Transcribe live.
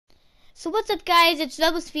So what's up guys, it's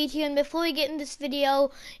Rebel Speed here, and before we get in this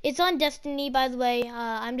video, it's on Destiny by the way.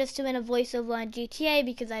 I'm just doing a voiceover on GTA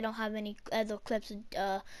because I don't have any other clips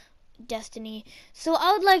of Destiny. So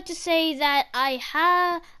I would like to say that I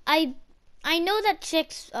know that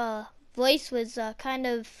Chick's voice was kind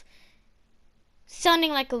of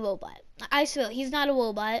sounding like a robot. I swear, he's not a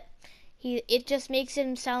robot. It just makes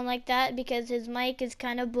him sound like that because his mic is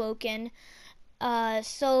kind of broken.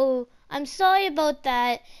 So I'm sorry about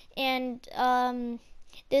that, and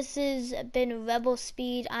this has been Rebel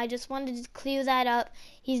Speed. I just wanted to clear that up.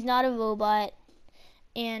 He's not a robot,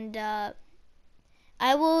 and I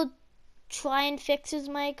will try and fix his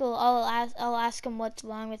mic, or I'll ask him what's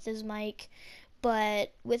wrong with his mic.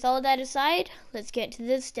 But with all that aside, let's get to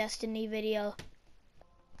this Destiny video.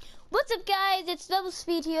 What's up guys, it's Rebel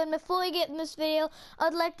Speed here, and before we get in this video,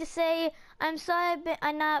 I'd like to say I'm sorry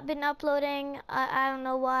I've not been uploading. I don't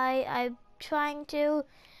know why. I'm trying to,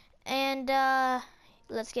 and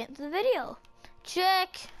let's get into the video.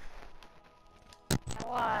 Check.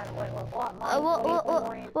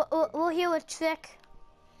 We'll hear with Trick.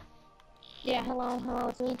 Yeah, hello,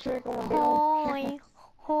 it's me, Trick.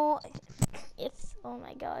 It's, oh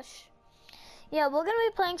my gosh. Yeah, we're gonna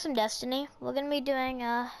be playing some Destiny. We're gonna be doing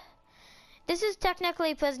this is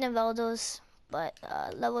technically President Valdo's, but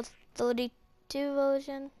level 32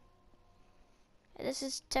 version. This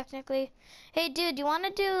is technically. Hey, dude, you want to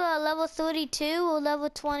do level 32 or level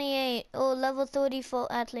 28 or level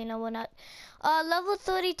 34? Actually, no, we're not. Level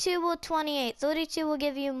 32 or 28. 32 will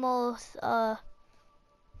give you more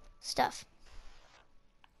stuff.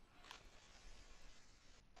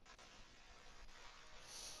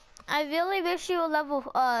 I really wish you were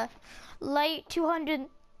level light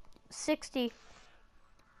 260.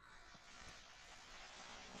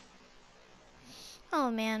 Oh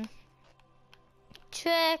man.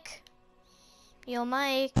 Trick. Yo,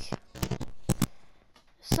 Mike.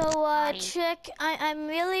 So Trick,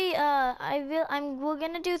 we're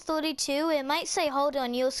gonna do 32. It might say hold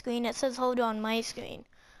on your screen. It says hold on my screen.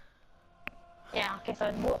 Yeah, okay, so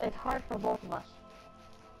it's hard for both of us.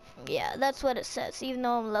 Yeah, that's what it says, even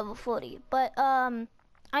though I'm level 40. But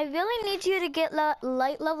I really need you to get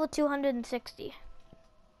light level 260.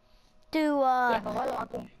 Yeah, but I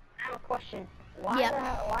have a question. Why do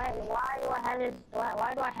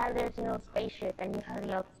I have this spaceship and you have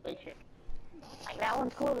the other spaceship? Like that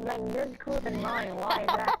one's cool, like yours is cooler than mine. Why is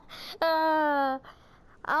that? I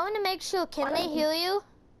want to make sure. Can they hear you?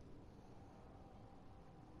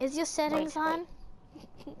 Is your settings on?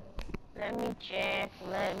 Let me check.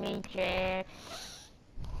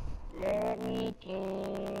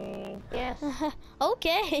 Yes.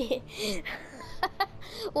 Okay.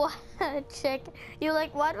 What? Check. You're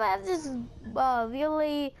like, why do I have this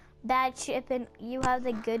really bad chip and you have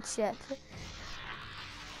the good chip?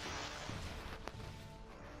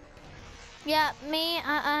 Yeah, me.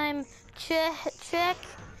 I'm Trick.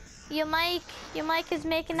 Your mic is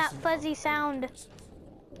making that fuzzy sound.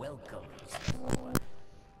 Welcome.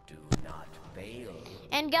 Do not fail.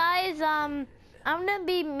 And guys, I'm gonna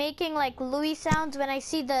be making like Louis sounds when I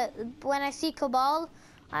see Cabal.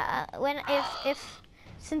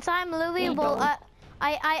 Since I'm Louis, well,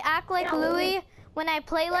 I act like Louis when I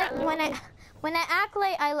play like when I act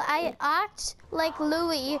like I act like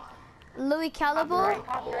Louis Caliber.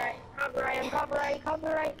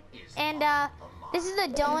 Copyright. And this is a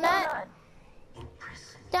donut.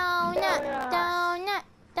 Donut.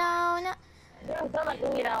 You don't sound like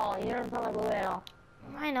Louis at all.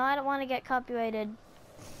 I know, I don't want to get copyrighted.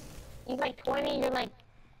 He's like 20, you're like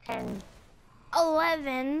 10.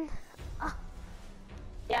 11.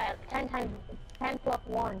 Yeah, 10 plus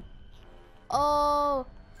 1. Oh.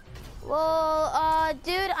 Well,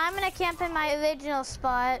 dude, I'm gonna camp in my original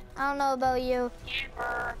spot. I don't know about you.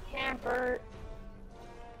 Camper.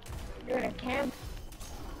 You're gonna camp?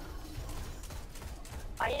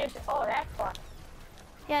 Oh, that spot.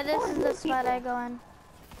 Yeah, this is the spot I go in.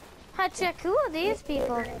 Check, who are these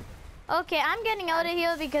people? Okay, I'm getting out of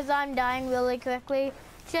here because I'm dying really quickly.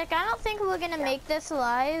 Check, I don't think we're gonna make this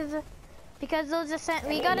live because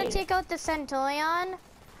we gotta take out the Centurion.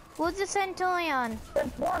 Who's the Centurion? The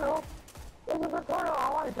portal. This is the portal. I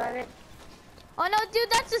want to drive it. Oh no, dude,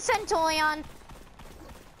 that's the Centurion.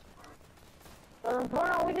 The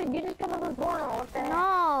portal. You just come up with the portal. What the heck?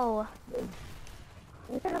 No.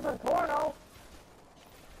 You come up with the portal.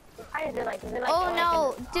 Is it like oh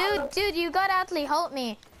no, dude, you gotta actually help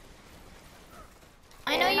me.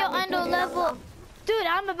 I know you're under level. Dude,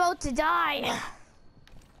 I'm about to die.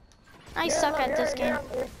 I suck at this game.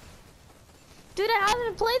 Dude, I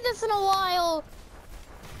haven't played this in a while.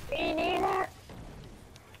 Me neither.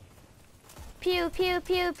 Pew, pew,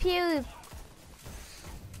 pew, pew.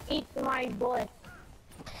 Eat my bullet.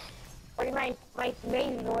 Or my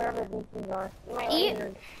lasers or whatever these things are. My Eat-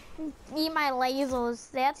 lasers. Eat my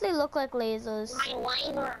lasers. They actually look like lasers. My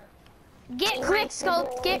laser. Get Eat quick my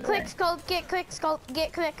scope. Get quick laser. scope. Get quick scope.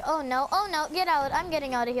 Get quick. Oh no. Oh no. Get out. I'm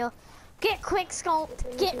getting out of here. Get quick scope.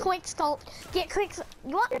 Get quick scope. Get quick.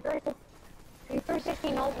 What?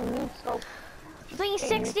 360 no move scope.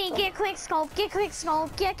 360. Get quick scope. Get quick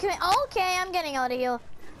scope. Get quick. Okay, I'm getting out of here.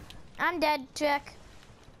 I'm dead, Jack.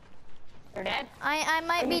 You're dead? I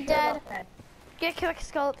might Are be you sure dead. about that? Get quick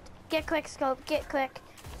scoped. Get quick scoped. Get quick.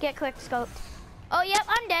 Get quick scoped. Oh, yep,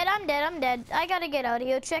 I'm dead. I'm dead. I'm dead. I gotta get out of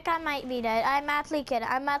here. Trick, I might be dead. I'm actually kidding.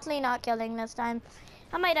 I'm actually not killing this time.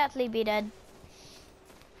 I might actually be dead.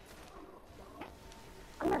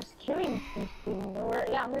 I'm just killing these things.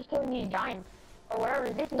 Yeah, I'm just killing these giants. Or whatever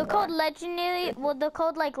this is. The code legendary, well, the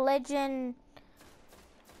code like legend,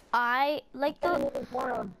 like the,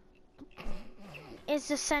 is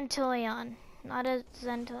the Centurion, not a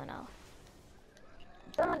Zentorno.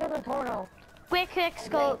 Someone does a tornado. Quick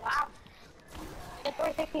scope. Wow. It's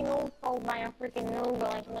 360 no scope by a freaking noob.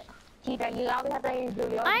 Like, T-Bag, you always have to use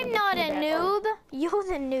your I'm not a noob. You're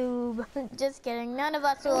the noob. Just kidding. None of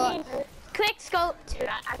us will. Quick scope. Dude,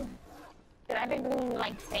 I've been doing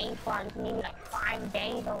like save farms maybe like 5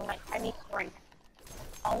 days or like I need strength.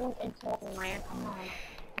 Own and total land.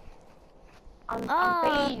 I'm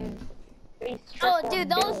Oh, dude,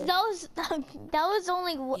 that was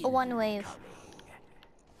only one wave.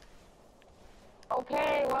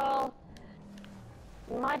 Okay, well,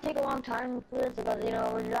 it might take a long time for this because, you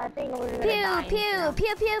know, I think we're gonna die.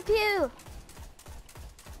 Pew.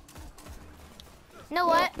 Know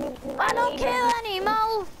what? I don't care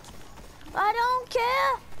anymore. I don't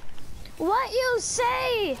care what you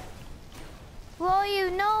say. Well, you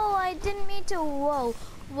know, I didn't mean to.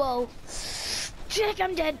 Whoa. Jack,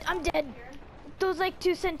 I'm dead. Those like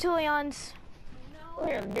 2 Centurions.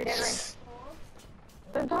 You're dead right.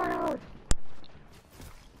 The tornado.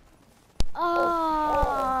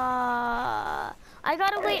 I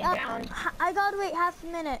gotta wait up. I gotta wait half a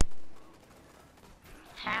minute.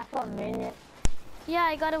 Half a minute. Yeah,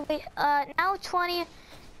 I gotta wait. Now 20.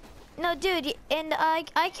 No, dude, and I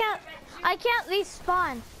can't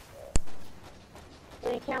respawn.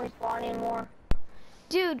 So you can't respawn anymore.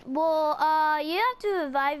 Dude, well, you have to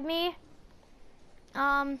revive me.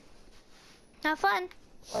 Have fun.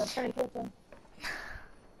 Well, it's pretty good then.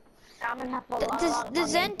 I'm gonna have to The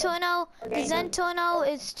Zentorno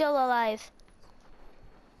is still alive.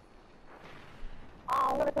 Oh,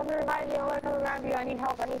 I'm gonna come and revive you. I need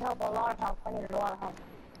help. A lot of help. I need a lot of help.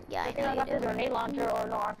 Yeah, I think I know got you the do. grenade launcher or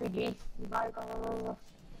no RPG.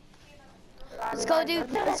 Let's go, dude.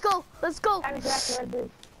 Let's go. Abduction.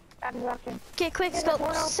 Okay, quick scope.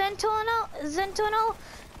 Zentorno.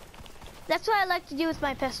 That's what I like to do with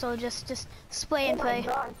my pistol. Just spray and pray.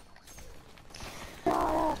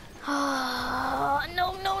 Oh, No.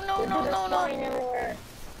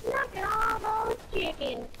 look at all those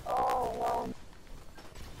chickens. Oh, well.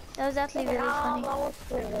 That was actually really funny.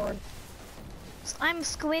 I'm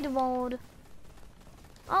Squidward.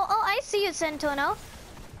 Oh, I see you, Zentorno.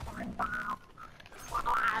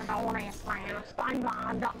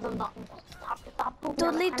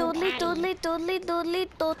 Doodly,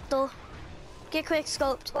 toto. Get quick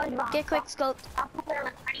scoped. Get quick scoped. I'll put it on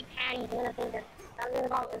a Krabby Patty. You're gonna think that. I'm gonna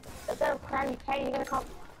call it. Instead of Krabby Patty, you're gonna call it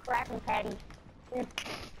Krabby Patty. When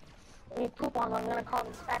you poop on them, you're gonna call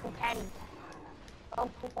them Krabby Patty.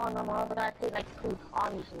 Don't poop on them, or else I taste like poop,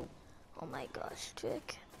 obviously. Oh my gosh,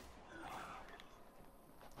 Trick.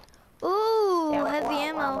 Ooh, Yeah, heavy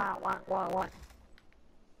ammo. What?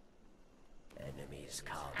 Enemies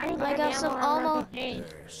come. I got some ammo.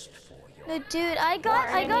 Thirst for your No, dude, I got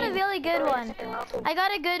a really good one. I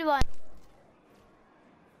got a good one.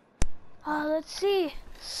 Let's see.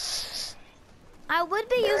 I would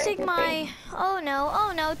be using my. Oh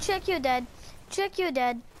no, Trick, you're dead.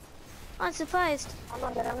 I'm surprised. I'm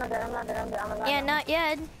not dead. Yeah, not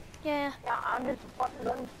yet. Yeah. Yeah, I'm just fucking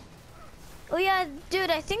done. Oh yeah,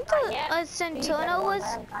 dude, I think the Zentorno was.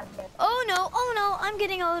 Oh no, I'm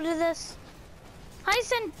getting out of this. Hi,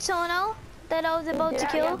 Zentorno, that I was about to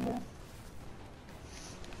kill.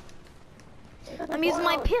 I'm using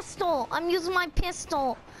my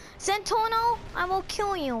pistol. Zentorno, I will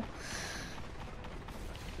kill you.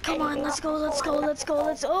 Come on, let's go.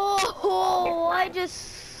 Oh, I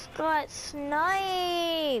just got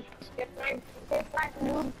sniped.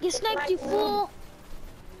 You sniped, you fool.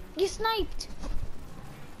 You sniped.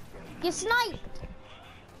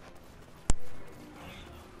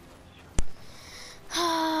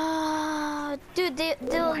 Dude, they're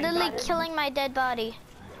Oh my literally God, killing my dead body.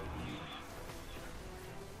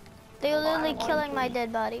 They were literally killing my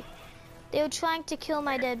dead body. They were trying to kill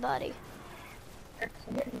my dead body.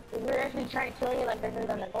 They're actually trying to kill you like this is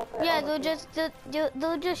on the boat. Yeah,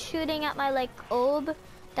 they're just shooting at my like orb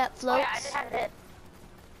that Oh yeah, I floats. just had this.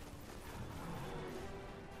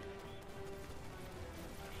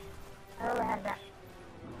 I never had that.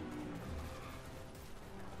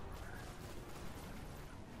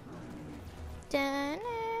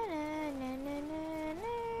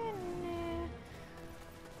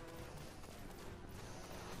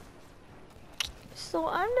 So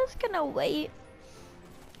I'm just gonna wait.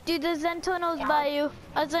 Dude, the Zentorno's Yeah. by you.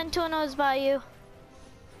 A Zentorno's by you.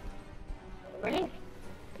 Really?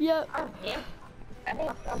 Yep. Oh, yeah. I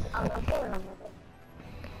think I'm killing him.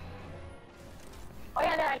 Oh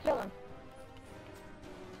yeah, there, I killed him.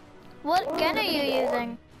 What Ooh, gun are look at you the orb.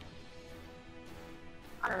 using?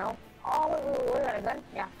 I don't know. Oh, what is that, a gun?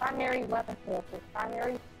 Yeah, primary weapon for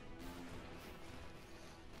primary.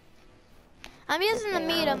 I'm using the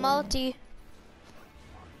Meta multi.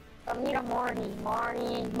 Amita Marty.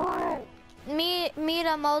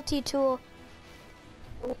 Meta multi tool.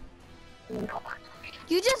 No.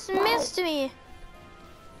 You just missed me.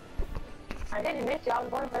 I didn't miss you. I was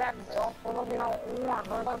going for that. I'm going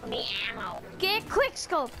for the ammo. Get quick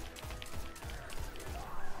scope.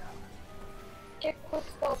 Get quick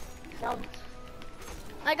scope. No.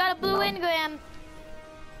 I got a blue No. engram.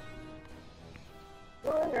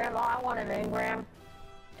 Engram. Oh, I want an engram.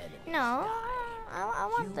 No, I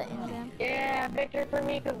want the engram. Yeah, victory for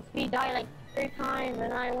me because he died like 3 times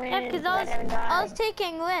and I win. Yeah, because I was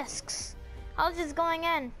taking risks. I was just going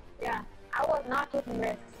in. Yeah, I was not taking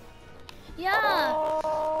risks. Yeah.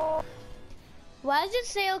 Oh. Why does it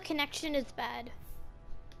say oh connection is bad?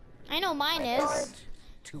 I know mine is.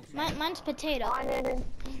 Mine's potato. Mine is.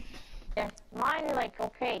 Yeah, mine is like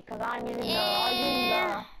okay because I'm using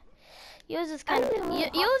Yeah. Yours is kind of.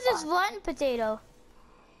 Yours is rotten potato.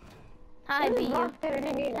 I beat you.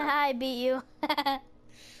 I beat you.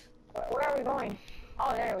 Where are we going?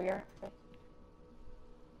 Oh, there we are.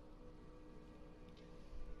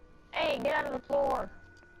 Hey, get out of the floor.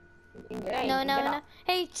 Hey, No. get up.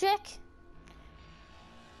 Hey, Chick.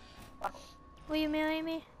 Will you marry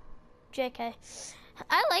me? JK.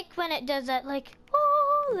 I like when it does that, like,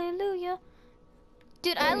 hallelujah.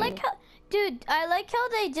 Dude, I like how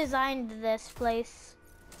they designed this place.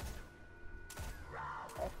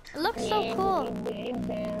 It looks so cool.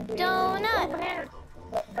 Donut.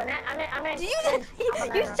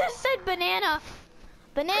 You just said banana.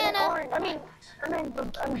 Banana. I mean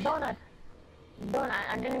donut. Donut.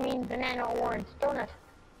 I didn't mean banana or orange. Donut.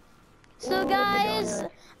 So guys,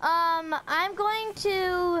 I'm going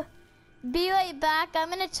to be right back. I'm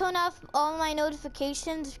gonna turn off all my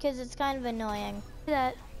notifications because it's kind of annoying.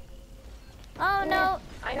 That. Oh no.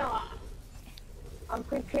 I know. I'm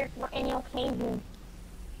prepared for any occasion.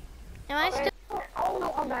 Am I still? Oh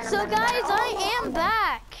no, I'm dying. So guys, I am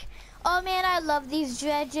back. Oh man, I love these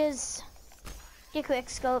dredges. Get quick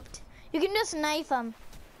scoped. You can just knife them.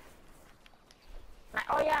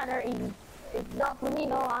 Oh yeah, they're easy. It's not for me,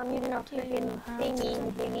 no. I'm using a freaking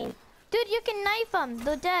thingy. Dude, you can knife them.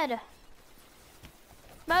 They're dead.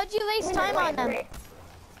 Why would you waste time on them?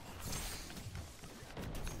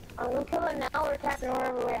 I'm gonna kill an elder captain or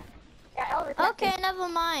whatever. Yeah, elder captain. Okay, never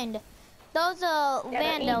mind. Those are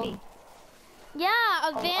vandal. Easy. Yeah, a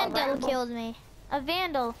a vandal vandal? killed me. A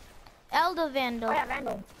vandal. Elder vandal. Oh yeah,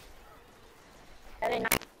 vandal. Yeah,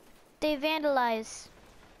 They vandalize.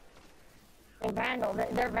 They're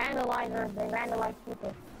vandalizers. They vandalize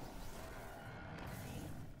people.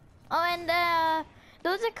 Oh, and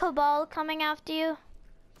those are Cabal coming after you.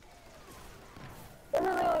 This is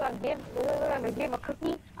like a give a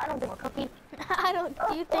cookie. I don't give a cookie. I don't.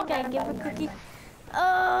 Do you think I give a cookie?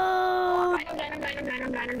 Oh. I'm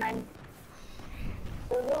dying.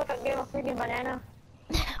 This is like a give a freaking banana.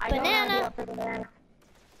 I don't Banana. give a freaking banana.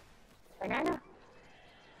 Banana?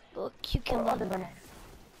 Oh, Or cucumber. other banana.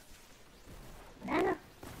 Banana?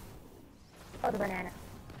 Other banana.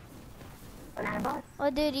 Banana bus. Oh,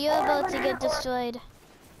 dude, you're Oh, about to banana. get destroyed.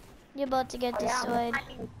 You're about to get Oh, yeah, destroyed.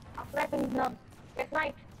 I'm flipping these nubs. Get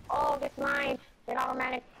knife. Oh, get knife. Get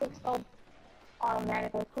automatic quick scope.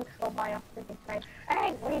 Automatically quick scope by a freaking knife.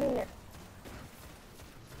 Hey, what are you doing here?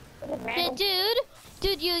 What is Hey, vandal?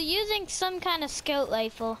 dude, you're using some kind of scout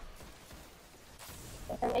rifle.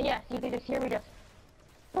 Yes, you can just hear me just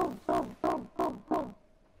boom, boom, boom, boom, boom.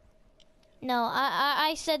 No,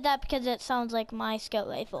 I said that because it sounds like my scout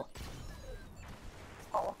rifle.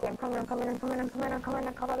 Oh, okay, I'm coming. Look at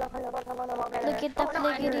the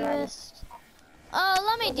flickety wrist.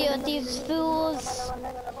 Let me deal with these fools.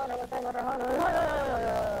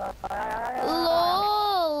 Lol.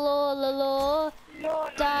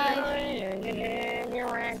 Die.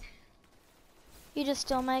 You just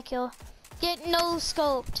stole my kill. Get no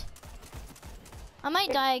scoped. I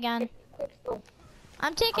might die again.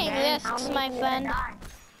 I'm taking risks, my friend.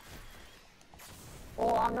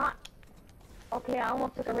 Oh, I'm not. Okay, I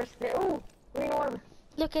almost took a risk there. Ooh, green orb.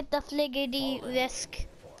 Look at the fliggity risk.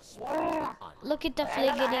 Yeah. Look at the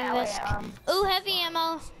fliggity risk. Ooh, heavy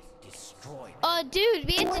ammo. Oh, dude,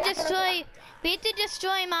 we have to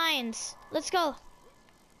destroy mines. Let's go.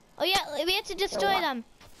 Oh yeah, we have to destroy them.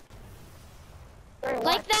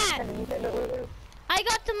 Like that. I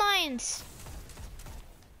got the mines.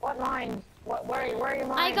 What mines? Where are your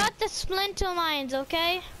mines? I got the splinter mines,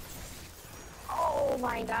 okay? Oh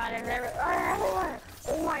my god, and everywhere.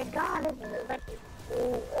 Oh my god,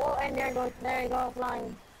 oh, and there you go,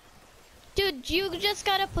 flying. Dude, you just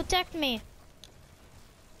gotta protect me.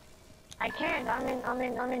 I can't,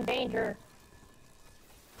 I'm in danger.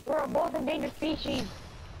 We're both endangered species.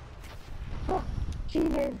 Oh,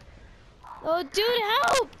 Jesus. Oh, dude,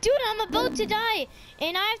 help! Dude, I'm about to die.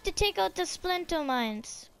 And I have to take out the splinter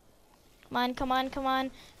mines. Come on, come on, come on.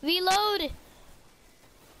 Reload!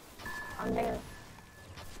 I'm there.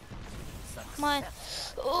 Come on.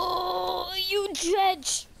 Oh, you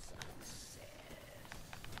dredge!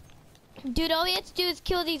 Dude, all we have to do is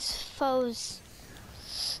kill these foes.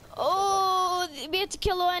 Oh, we have to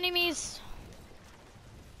kill our enemies.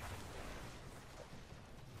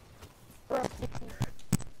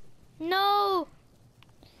 No!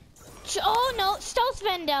 Oh no, stealth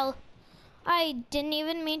Vendel. I didn't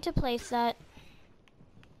even mean to place that.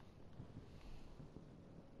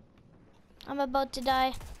 I'm about to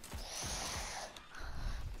die.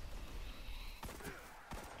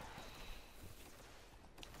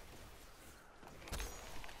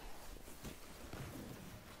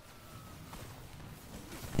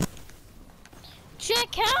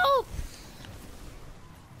 Chick, help!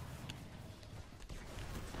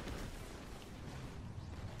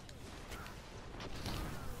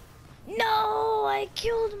 No, I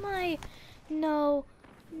killed my... No,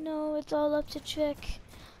 it's all up to Chick.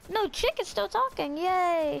 No, Chick is still talking,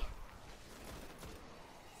 yay!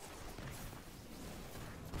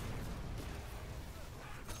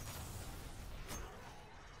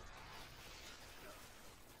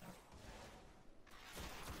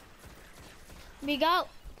 We got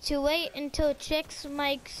to wait until Chick's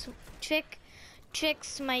mic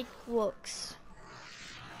works.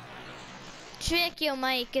 Chick, your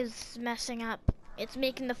mic is messing up. It's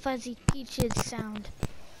making the fuzzy peaches sound.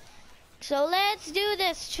 So let's do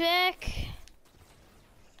this, Chick.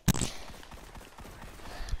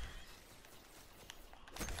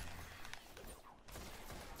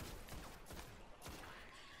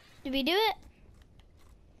 Did we do it?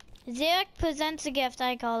 Zarek presents a gift,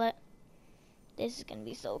 I call it. This is gonna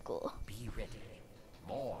be so cool. Be ready.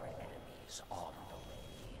 More enemies on the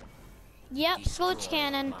way. Yep, Scorch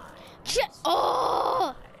Cannon.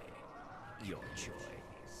 Oh! Your choice.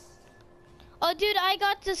 Oh, dude, I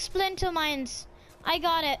got the splinter mines. I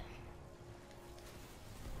got it.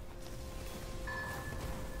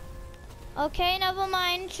 Okay, never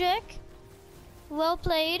mind, Chick. Well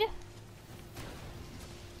played.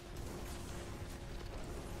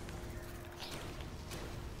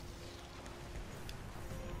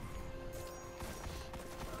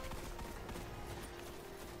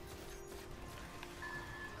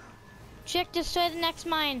 Chick, destroy the next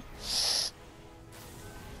mine.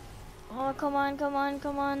 Oh, come on, come on,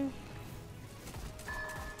 come on.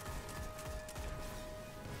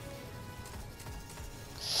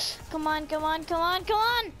 Come on, come on, come on, come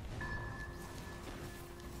on!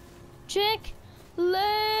 Chick,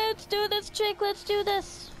 let's do this, Chick, let's do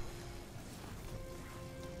this.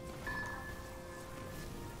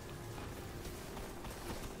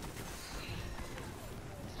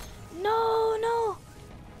 No, no.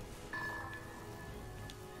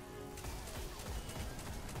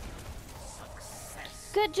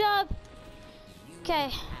 Good job.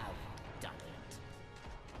 Okay.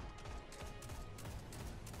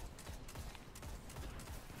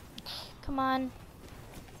 Come on.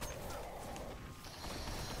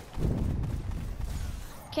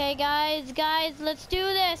 Okay, guys, let's do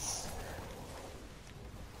this.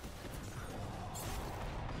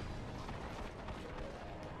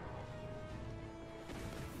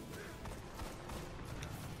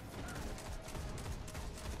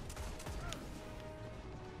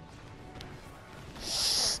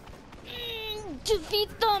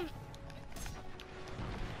 Defeat them.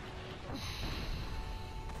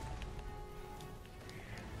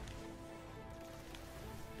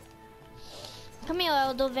 Come here,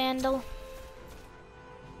 Elder Vandal.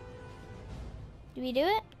 Did we do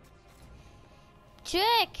it?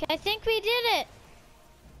 Trick! I think we did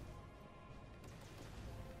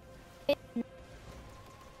it!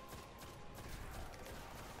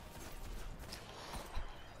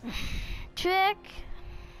 Trick!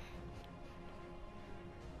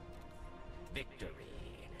 Victory.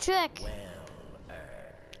 Trick! Well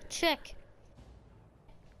earned. Trick.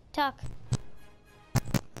 Talk.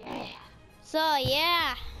 Yeah. So,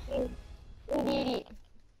 yeah. You idiot.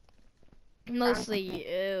 Mostly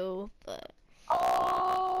you, but...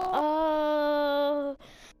 Oh!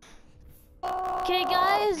 Okay,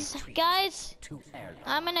 guys, To air.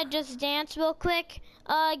 I'm gonna just dance real quick.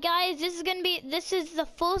 Guys, this is the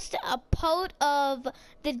first part of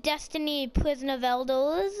the Destiny Prison of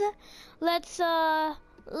Elders. Let's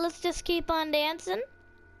just keep on dancing.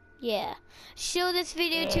 Yeah. Share this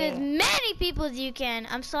video to as many people as you can.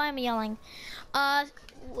 I'm sorry I'm yelling.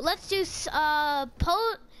 Let's do,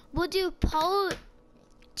 we'll do part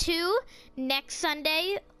 2 next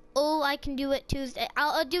Sunday. Oh, I can do it Tuesday.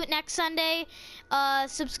 I'll do it next Sunday.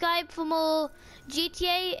 Subscribe for more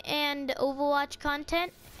GTA and Overwatch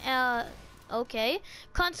content. Okay.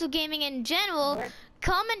 Console gaming in general.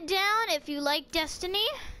 Comment down if you like Destiny.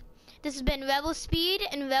 This has been Rebel Speed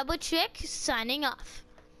and Rebel Trick signing off.